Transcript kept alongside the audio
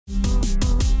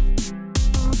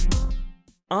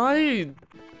I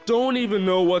don't even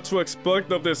know what to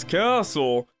expect of this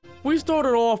castle. We started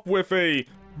off with a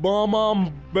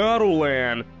Bomb Battle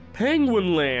Land,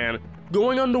 Penguin Land,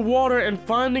 going underwater and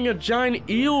finding a giant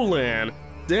eel land.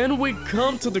 Then we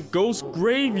come to the ghost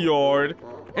graveyard,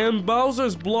 and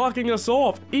Bowser's blocking us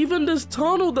off. Even this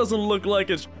tunnel doesn't look like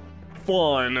it's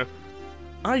fun.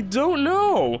 I don't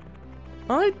know.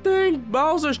 I think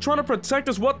Bowser's trying to protect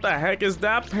us. What the heck is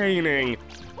that painting?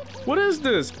 What is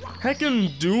this?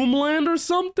 Heckin' Doomland or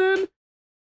something?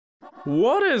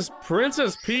 What is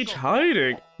Princess Peach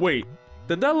hiding? Wait,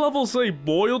 did that level say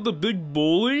Boil the Big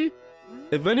Bully?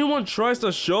 If anyone tries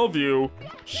to shove you,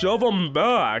 shove them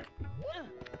back.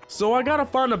 So I gotta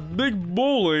find a big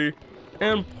bully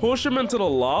and push him into the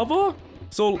lava?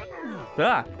 So,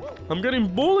 I'm getting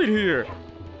bullied here.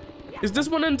 Is this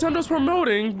what Nintendo's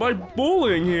promoting by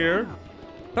bullying here?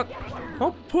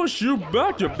 I'll push you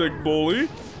back, you big bully.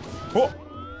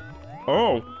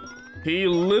 Oh, he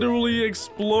literally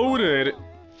exploded.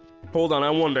 Hold on,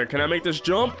 I wonder, can I make this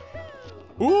jump?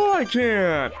 Ooh, I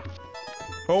can't.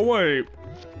 Oh wait,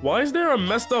 why is there a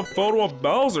messed up photo of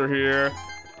Bowser here?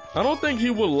 I don't think he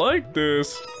would like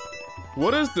this.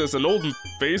 What is this, an old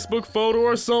Facebook photo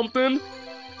or something?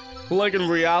 Like in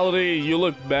reality, you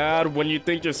look bad when you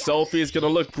think your selfie is gonna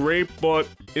look great, but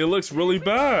it looks really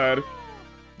bad.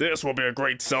 This will be a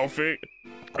great selfie.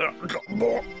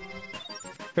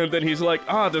 And then he's like,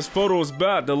 this photo is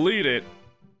bad, delete it.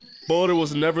 But it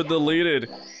was never deleted.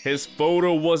 His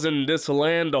photo was in this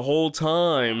land the whole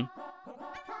time.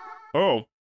 Oh,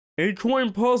 a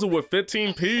coin puzzle with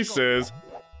 15 pieces.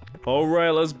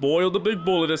 Alright, let's boil the big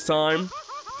bully this time.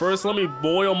 First, let me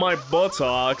boil my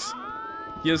buttocks.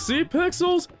 You see,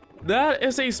 Pixels? That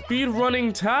is a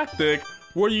speedrunning tactic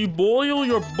where you boil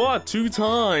your butt 2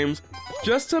 times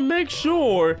just to make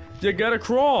sure you get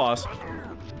across.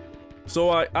 So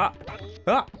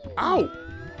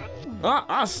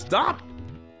stop!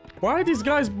 Why are these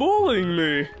guys bullying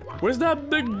me? Where's that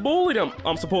big bully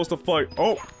I'm supposed to fight?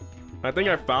 Oh, I think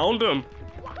I found him.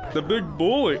 The big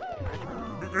bully.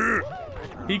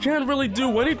 He can't really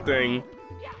do anything.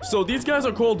 So these guys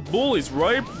are called bullies,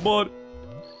 right? But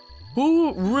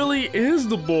who really is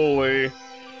the bully?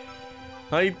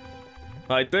 I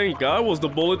think I was the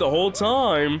bully the whole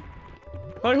time.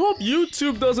 I hope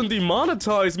YouTube doesn't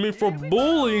demonetize me for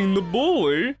bullying the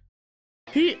bully.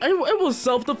 It was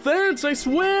self-defense, I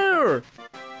swear.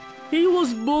 He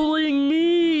was bullying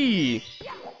me.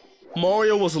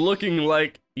 Mario was looking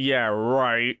like, yeah,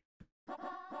 right.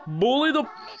 Bully the...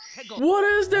 What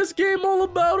is this game all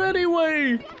about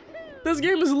anyway? This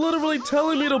game is literally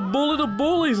telling me to bully the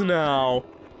bullies now.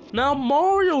 Now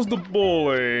Mario's the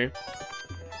bully.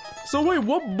 So wait,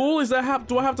 what bullies do I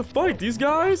have to fight? These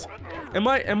guys? Am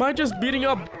I just beating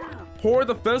up poor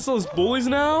defenseless bullies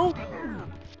now?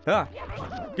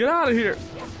 Get out of here.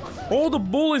 All the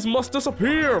bullies must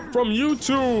disappear from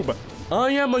YouTube.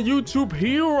 I am a YouTube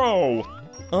hero.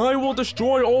 I will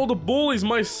destroy all the bullies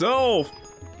myself.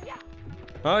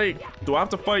 Do I have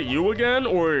to fight you again?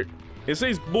 Or it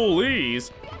says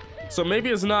bullies, so maybe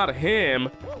it's not him.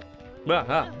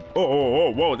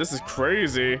 Whoa, this is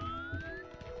crazy.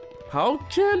 How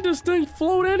can this thing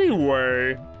float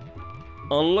anyway?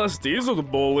 Unless these are the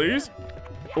bullies.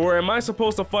 Or am I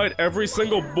supposed to fight every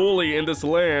single bully in this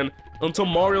land until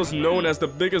Mario's known as the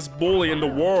biggest bully in the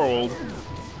world?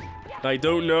 I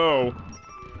don't know.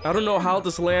 I don't know how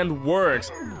this land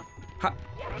works.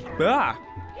 I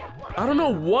don't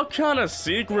know what kind of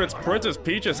secrets Princess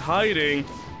Peach is hiding,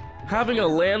 having a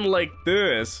land like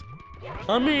this.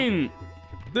 I mean,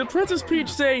 did Princess Peach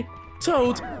say,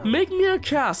 Toad, make me a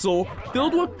castle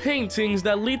filled with paintings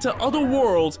that lead to other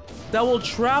worlds that will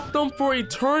trap them for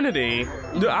eternity?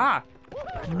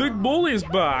 Big Bully is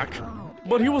back.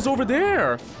 But he was over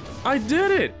there. I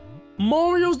did it.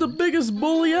 Mario's the biggest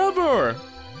bully ever.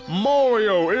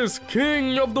 Mario is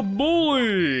king of the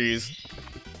bullies.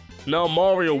 Now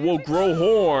Mario will grow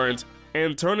horns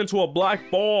and turn into a black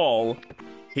ball.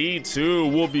 He too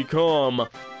will become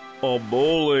a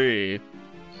bully.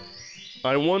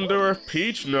 I wonder if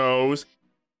Peach knows.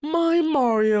 My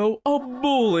Mario, a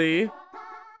bully.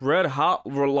 Red hot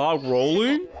log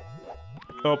rolling?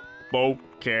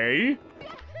 Okay.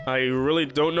 I really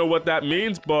don't know what that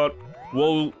means, but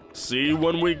we'll see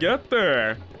when we get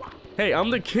there. Hey, I'm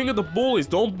the king of the bullies.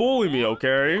 Don't bully me,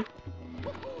 okay?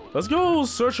 Let's go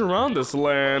search around this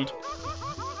land.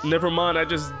 Never mind, I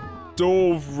just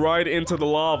dove right into the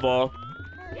lava.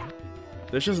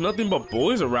 There's just nothing but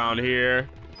bullies around here.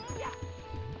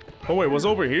 Oh wait, what's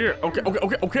over here?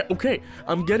 Okay.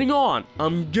 I'm getting on.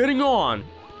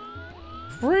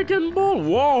 Freaking bull.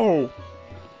 Whoa.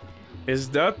 Is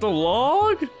that the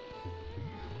log?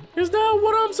 Is that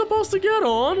what I'm supposed to get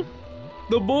on?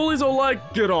 The bullies are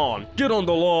like, get on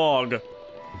the log.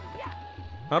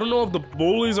 I don't know if the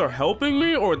bullies are helping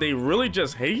me or they really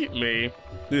just hate me.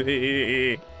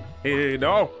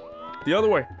 No, the other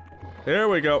way. There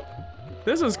we go.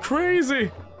 This is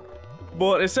crazy.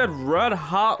 But it said red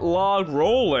hot log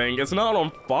rolling. It's not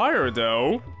on fire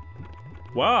though.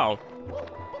 Wow.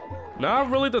 Not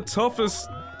really the toughest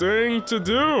thing to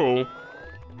do.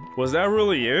 Was that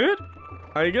really it?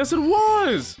 I guess it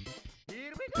was.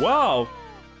 Wow.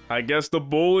 I guess the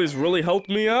bullies really helped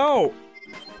me out.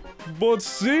 But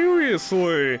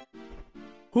seriously,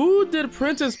 who did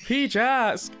Princess Peach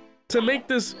ask to make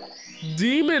this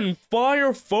demon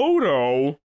fire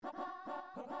photo?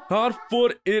 Hot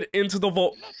foot it into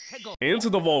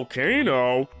the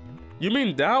volcano? You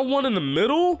mean that one in the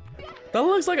middle? That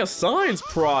looks like a science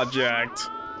project.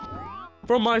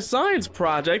 For my science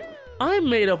project, I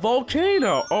made a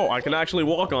volcano. Oh, I can actually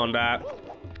walk on that.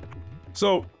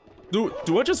 So, do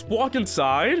I just walk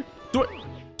inside?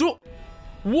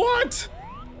 What?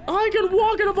 I can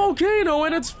walk in a volcano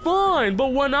and it's fine,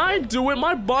 but when I do it,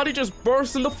 my body just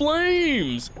bursts into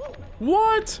flames.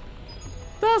 What?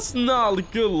 That's not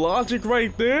good logic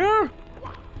right there.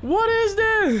 What is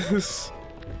this?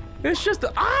 It's just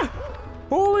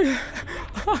holy.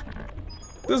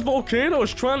 This volcano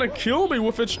is trying to kill me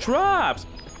with its traps.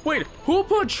 Wait, who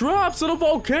put traps in a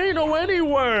volcano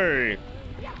anyway?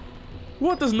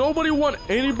 What, does nobody want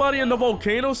anybody in the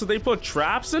volcano so they put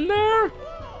traps in there?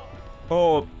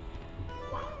 Oh,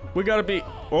 we gotta be,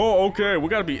 okay, we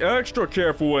gotta be extra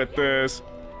careful with this.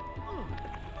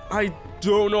 I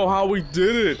don't know how we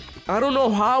did it. I don't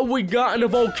know how we got in the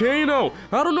volcano.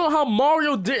 I don't know how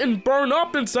Mario didn't burn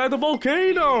up inside the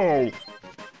volcano.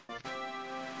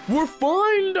 We're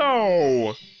fine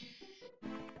though.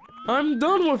 I'm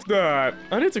done with that.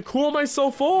 I need to cool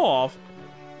myself off.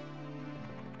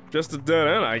 Just a dead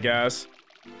end, I guess.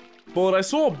 But I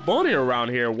saw a bunny around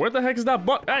here. Where the heck is that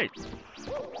bunny? Hey!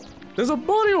 There's a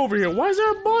bunny over here. Why is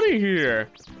there a bunny here?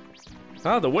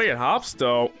 The way it hops,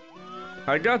 though.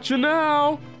 I got you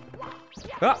now.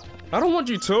 I don't want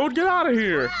you, Toad. Get out of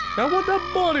here. I want that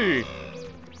bunny.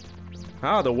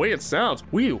 The way it sounds.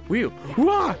 Wheel.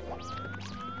 Wah!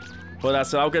 Well,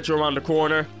 that's it. I'll get you around the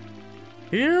corner.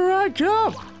 Here I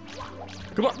come.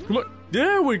 Come on.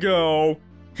 There we go.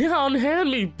 Yeah,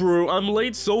 unhand me, brew. I'm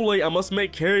late, so late, I must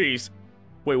make haste.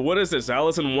 Wait, what is this,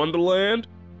 Alice in Wonderland?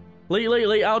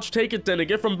 Late, ouch, take it then. A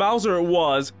gift from Bowser it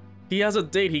was. He has a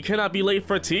date, he cannot be late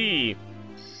for tea.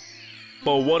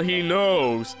 But what he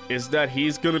knows is that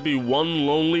he's gonna be one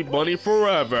lonely bunny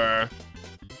forever.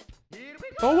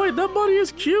 Oh wait, that bunny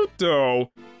is cute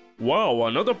though. Wow,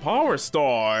 another power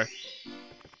star.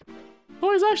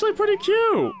 Oh, he's actually pretty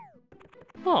cute.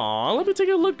 Aw, let me take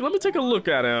a look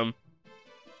at him.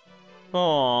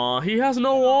 Aw, he has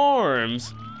no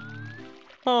arms.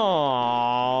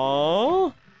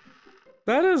 Aw,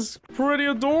 that is pretty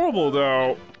adorable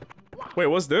though. Wait,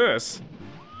 what's this?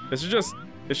 It's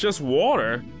just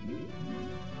water.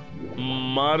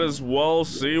 Might as well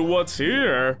see what's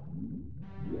here.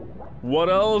 What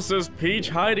else is Peach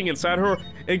hiding inside her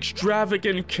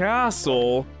extravagant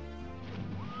castle?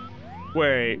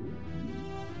 Wait.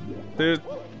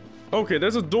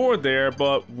 There's a door there,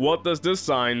 but what does this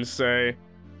sign say?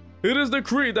 It is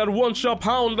decreed that one shall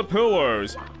pound the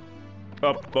pillars.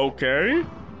 Okay.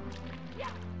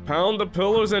 Pound the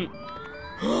pillars and...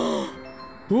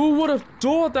 Who would have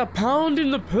thought that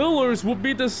pounding the pillars would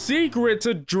be the secret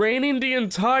to draining the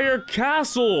entire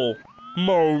castle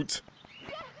moat?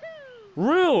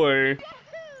 Really?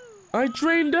 I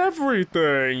drained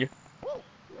everything.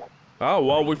 Oh,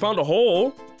 well, we found a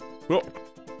hole.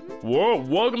 Whoa,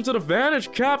 welcome to the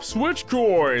Vantage Cap Switch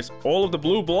Course. All of the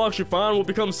blue blocks you find will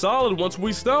become solid once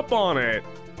we step on it.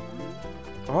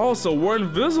 Oh, so we're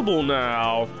invisible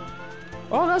now.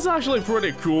 Oh, that's actually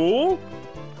pretty cool.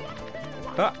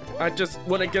 I just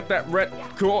want to get that red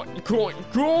coin.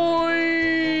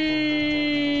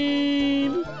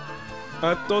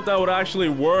 I thought that would actually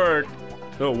work.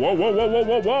 Oh,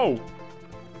 whoa.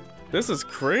 This is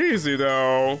crazy,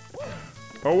 though.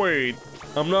 Oh, wait.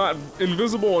 I'm not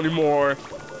invisible anymore.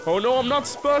 Oh, no, I'm not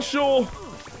special.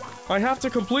 I have to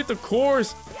complete the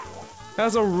course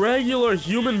as a regular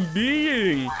human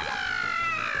being.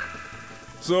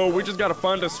 So we just gotta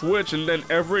find a switch, and then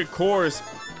every course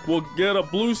will get a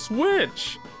blue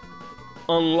switch.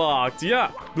 Unlocked, yeah.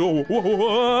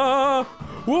 Whoa.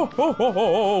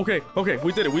 Okay,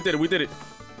 we did it.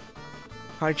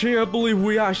 I can't believe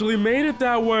we actually made it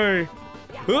that way.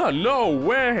 No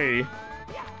way.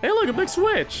 Hey, look, a big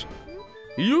switch.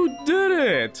 You did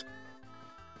it.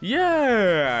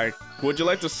 Yeah! Would you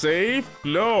like to save?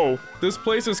 No, this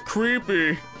place is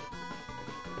creepy.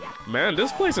 Man,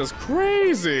 this place is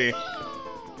crazy.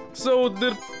 So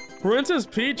did Princess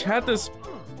Peach have this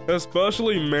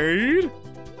especially made?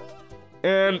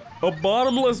 And a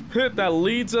bottomless pit that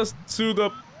leads us to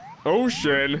the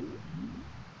ocean.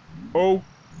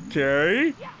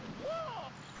 Okay.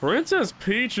 Princess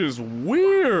Peach is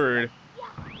weird.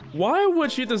 Why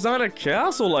would she design a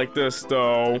castle like this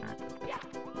though?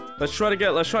 Let's try to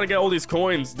get all these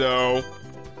coins though.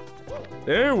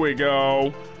 There we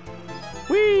go.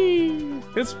 Whee!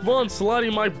 It's fun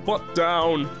sliding my butt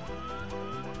down.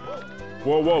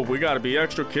 Whoa, whoa, we gotta be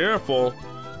extra careful.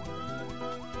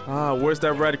 Ah, where's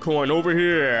that red coin? Over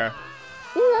here.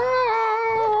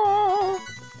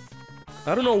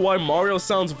 I don't know why Mario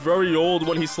sounds very old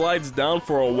when he slides down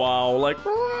for a while, like...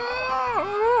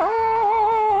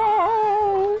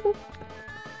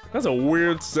 That's a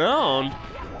weird sound.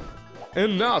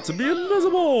 And now to be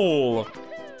invisible.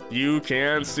 You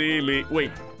can't see me.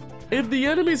 Wait, if the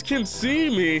enemies can see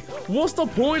me, what's the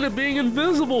point of being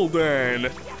invisible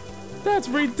then? That's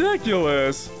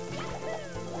ridiculous.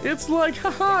 It's like,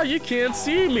 haha, you can't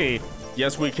see me.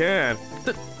 Yes, we can.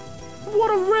 What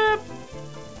a rip.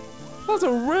 That's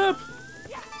a rip.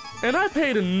 And I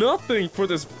paid nothing for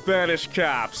this vanished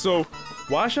cap, so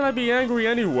why should I be angry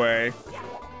anyway?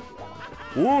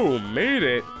 Ooh, made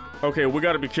it. Okay, we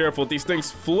gotta be careful. These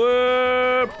things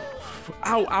flip.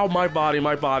 Ow, ow, my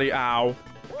body, ow.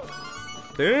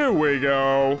 There we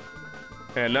go.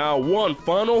 And now one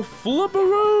final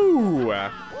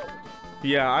flipperoo.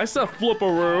 Yeah, I said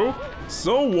flipperoo.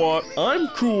 So what? I'm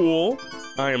cool.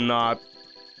 I am not.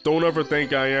 Don't ever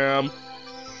think I am.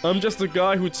 I'm just a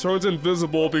guy who turns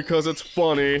invisible because it's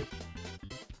funny.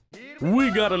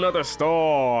 We got another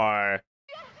star.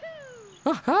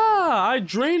 Haha! I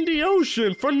drained the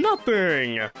ocean for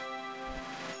nothing!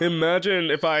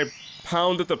 Imagine if I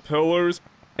pounded the pillars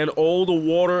and all the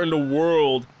water in the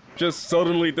world just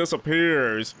suddenly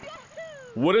disappears.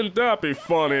 Wouldn't that be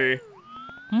funny?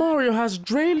 Mario has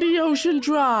drained the ocean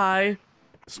dry.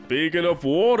 Speaking of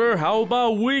water, how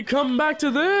about we come back to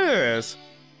this?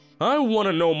 I want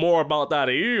to know more about that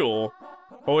eel.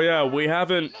 Oh yeah, we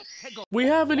haven't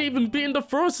even beaten the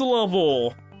first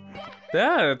level.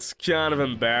 That's kind of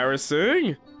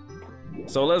embarrassing.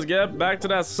 So let's get back to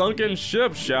that sunken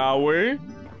ship, shall we?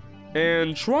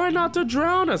 And try not to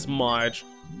drown as much.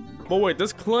 But wait,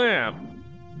 this clam.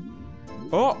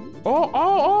 Whoa,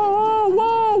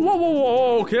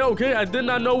 okay, I did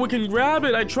not know we can grab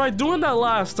it. I tried doing that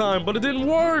last time, but it didn't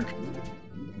work.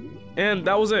 And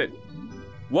that was it.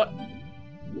 What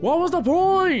was the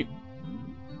point?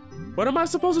 What am I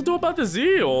supposed to do about the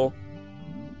eel?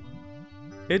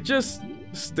 It just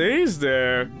stays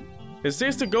there. It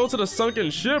says to go to the sunken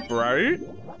ship, right?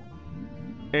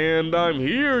 And I'm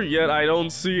here, yet I don't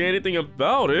see anything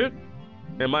about it.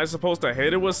 Am I supposed to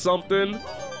hit it with something?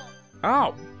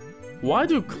 Ow! Why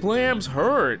do clams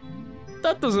hurt?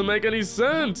 That doesn't make any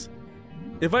sense.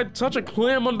 If I touch a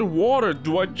clam underwater,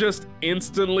 do I just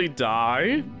instantly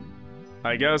die?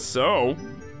 I guess so.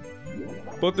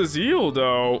 But this eel,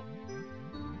 though...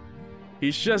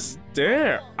 He's just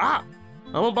there. Ah!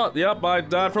 Yep, I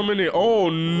died from an eel. Oh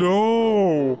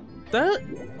no!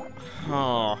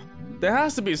 There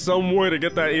has to be some way to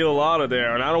get that eel out of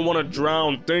there, and I don't want to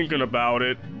drown thinking about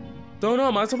it. Don't know,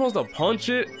 am I supposed to punch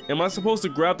it? Am I supposed to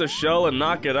grab the shell and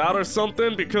knock it out or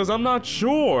something? Because I'm not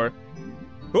sure.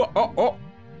 Oh.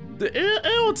 The ew,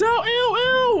 it's out,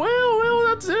 ew,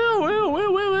 that's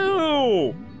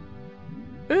ew.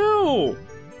 Ew.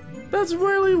 That's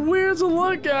really weird to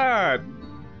look at.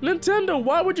 Nintendo,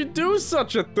 why would you do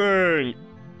such a thing?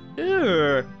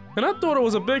 Ew. And I thought it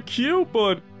was a bit cute,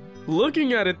 but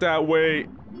looking at it that way...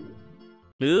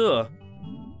 Ugh.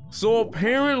 So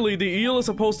apparently the eel is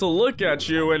supposed to look at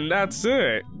you and that's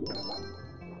it.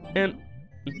 And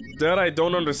that I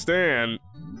don't understand.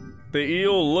 The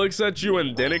eel looks at you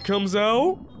and then it comes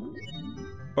out?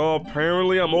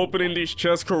 Apparently I'm opening these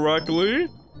chests correctly.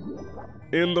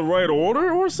 In the right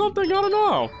order or something? I don't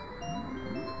know.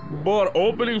 But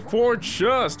opening 4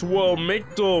 chests will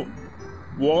make the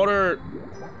water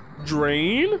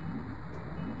drain?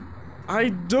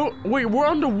 Wait, we're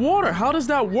underwater. How does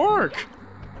that work?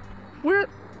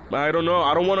 I don't know.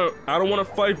 I don't want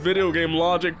to fight video game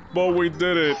logic, but we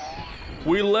did it.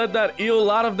 We let that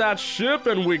eel out of that ship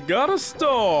and we got a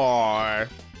star.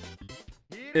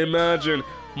 Imagine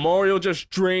Mario just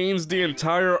drains the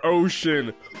entire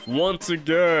ocean once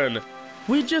again.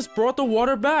 We just brought the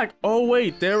water back. Oh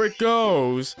wait, there it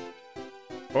goes.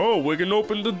 Oh, we can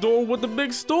open the door with the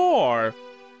big star.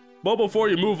 But before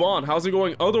you move on, how's it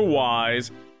going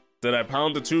otherwise? Did I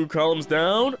pound the 2 columns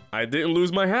down? I didn't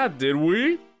lose my hat, did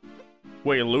we?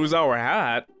 Wait, lose our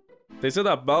hat? They said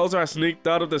that Bowser sneaked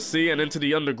out of the sea and into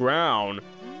the underground.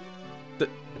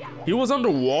 He was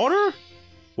underwater?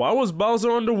 Why was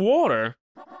Bowser underwater?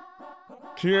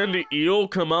 Can the eel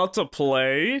come out to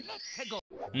play?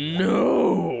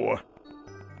 No!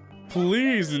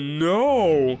 Please,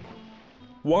 no!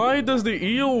 Why does the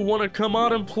eel want to come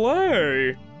out and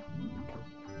play?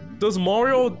 Does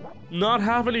Mario not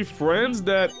have any friends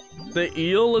that the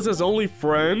eel is his only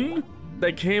friend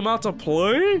that came out to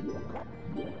play?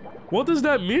 What does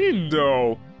that mean,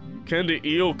 though? Can the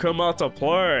eel come out to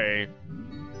play?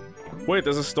 Wait,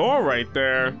 there's a star right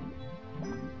there.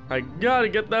 I gotta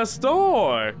get that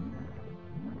star.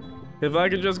 If I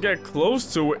can just get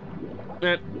close to it.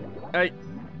 And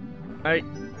I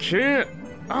can't.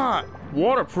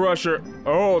 Water pressure.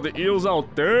 Oh, the eel's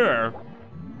out there.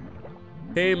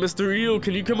 Hey, Mr. Eel,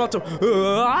 can you come out to...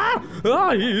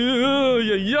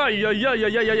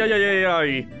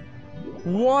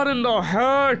 What in the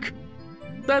heck?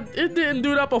 It didn't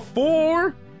do that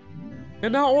before.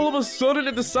 And now all of a sudden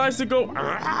it decides to go...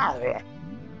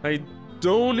 I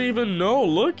don't even know.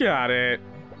 Look at it.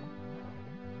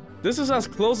 This is as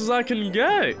close as I can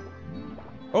get.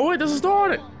 Oh wait, there's a star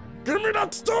on it. Give me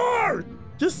that star!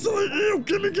 You silly eel!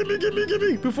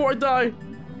 Gimme! Before I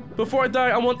die,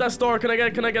 I want that star. Can I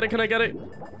get it?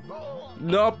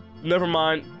 Nope, never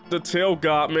mind. The tail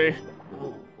got me.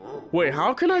 Wait,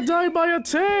 how can I die by a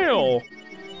tail?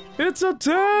 It's a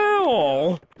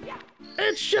tail!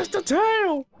 It's just a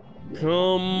tail!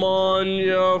 Come on,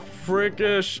 you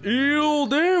freakish eel.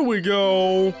 There we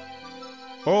go.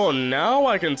 Oh, now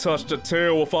I can touch the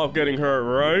tail without getting hurt,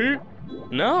 right?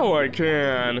 Now I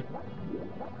can.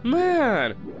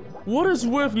 Man, what is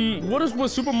with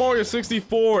Super Mario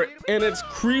 64 and its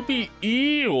creepy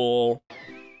eel?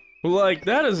 Like,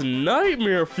 that is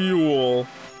nightmare fuel.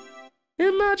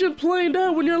 Imagine playing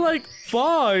that when you're like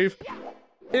 5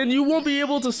 and you won't be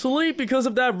able to sleep because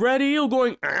of that red eel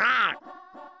going ah!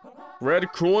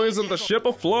 Red coins on the ship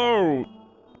afloat.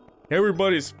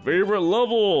 Everybody's favorite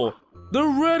level. The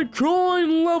red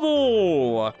coin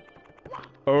level.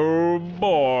 Oh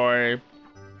boy.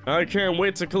 I can't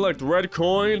wait to collect red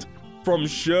coins from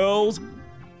shells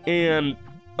and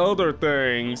other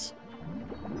things.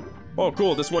 Oh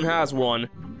cool, this one has one.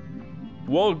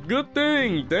 Well, good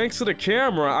thing, thanks to the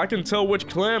camera, I can tell which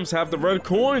clams have the red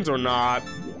coins or not.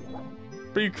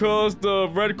 Because the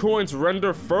red coins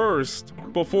render first,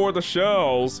 before the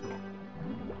shells.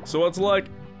 So it's like,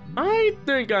 I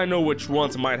think I know which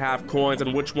ones might have coins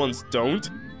and which ones don't.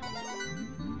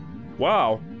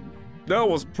 Wow, that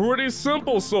was pretty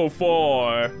simple so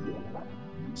far.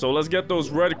 So let's get those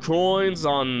red coins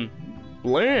on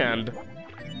land.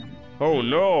 Oh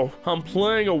no, I'm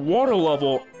playing a water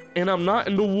level and I'm not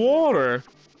in the water.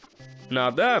 Now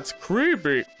that's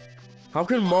creepy. How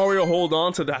can Mario hold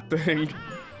on to that thing?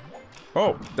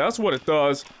 Oh, that's what it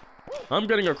does. I'm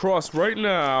getting across right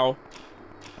now.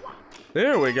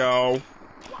 There we go.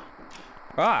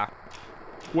 Ah.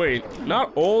 Wait,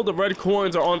 not all the red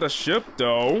coins are on the ship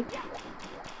though.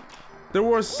 There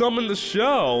were some in the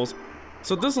shells.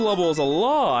 So this level is a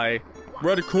lie.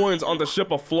 Red coins on the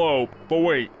ship afloat. But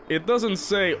wait, it doesn't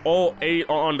say all 8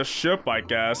 are on the ship, I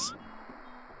guess.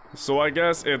 So I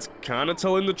guess it's kinda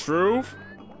telling the truth.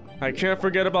 I can't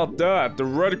forget about that. The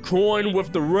red coin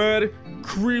with the red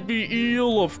creepy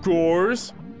eel, of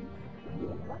course.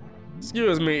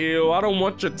 Excuse me, eel, I don't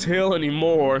want your tail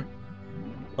anymore.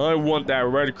 I want that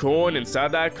red coin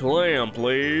inside that clam,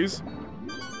 please.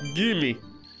 Gimme.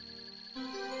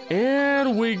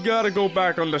 And we gotta go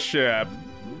back on the ship.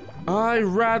 I'd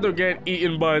rather get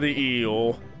eaten by the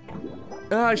eel.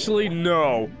 Actually,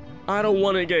 no. I don't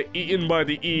want to get eaten by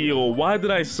the eel. Why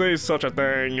did I say such a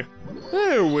thing?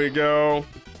 There we go.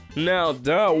 Now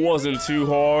that wasn't too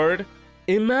hard.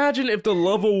 Imagine if the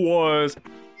level was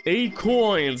 8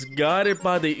 coins guided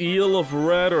by the eel of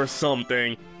red or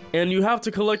something, and you have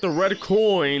to collect the red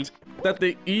coins that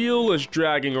the eel is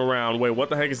dragging around. Wait, what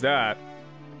the heck is that?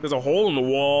 There's a hole in the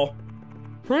wall.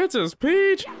 Princess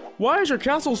Peach, why is your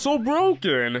castle so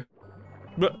broken?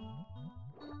 But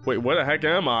wait, where the heck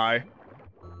am I?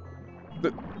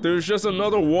 There's just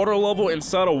another water level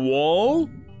inside a wall?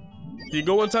 You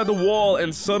go inside the wall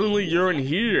and suddenly you're in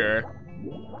here.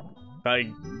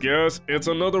 I guess it's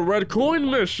another red coin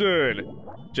mission.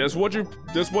 Just what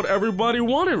everybody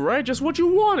wanted, right? Just what you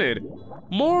wanted.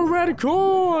 More red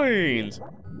coins.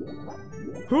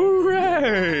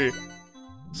 Hooray!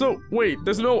 So wait,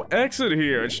 there's no exit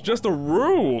here. It's just a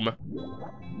room.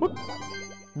 What?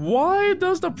 Why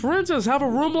does the princess have a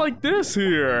room like this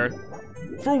here?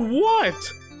 For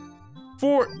what?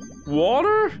 For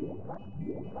water?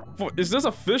 Is this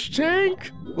a fish tank?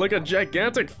 Like a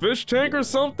gigantic fish tank or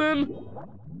something?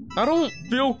 I don't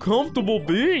feel comfortable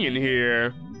being in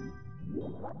here.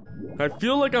 I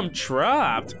feel like I'm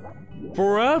trapped.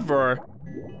 Forever.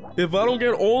 If I don't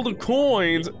get all the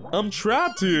coins, I'm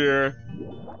trapped here.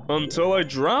 Until I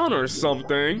drown or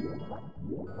something.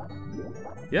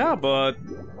 Yeah, but...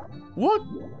 what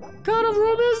kind of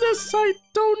room is this? I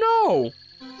don't know.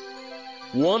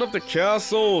 One of the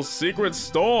castle's secret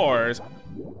stores.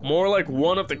 More like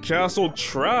one of the castle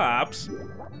traps.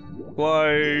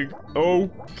 Like,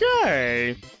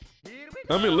 okay.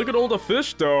 I mean, look at all the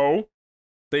fish though.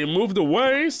 They moved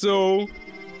away, so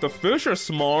the fish are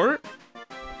smart.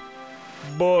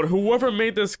 But whoever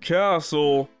made this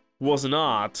castle was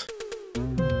not.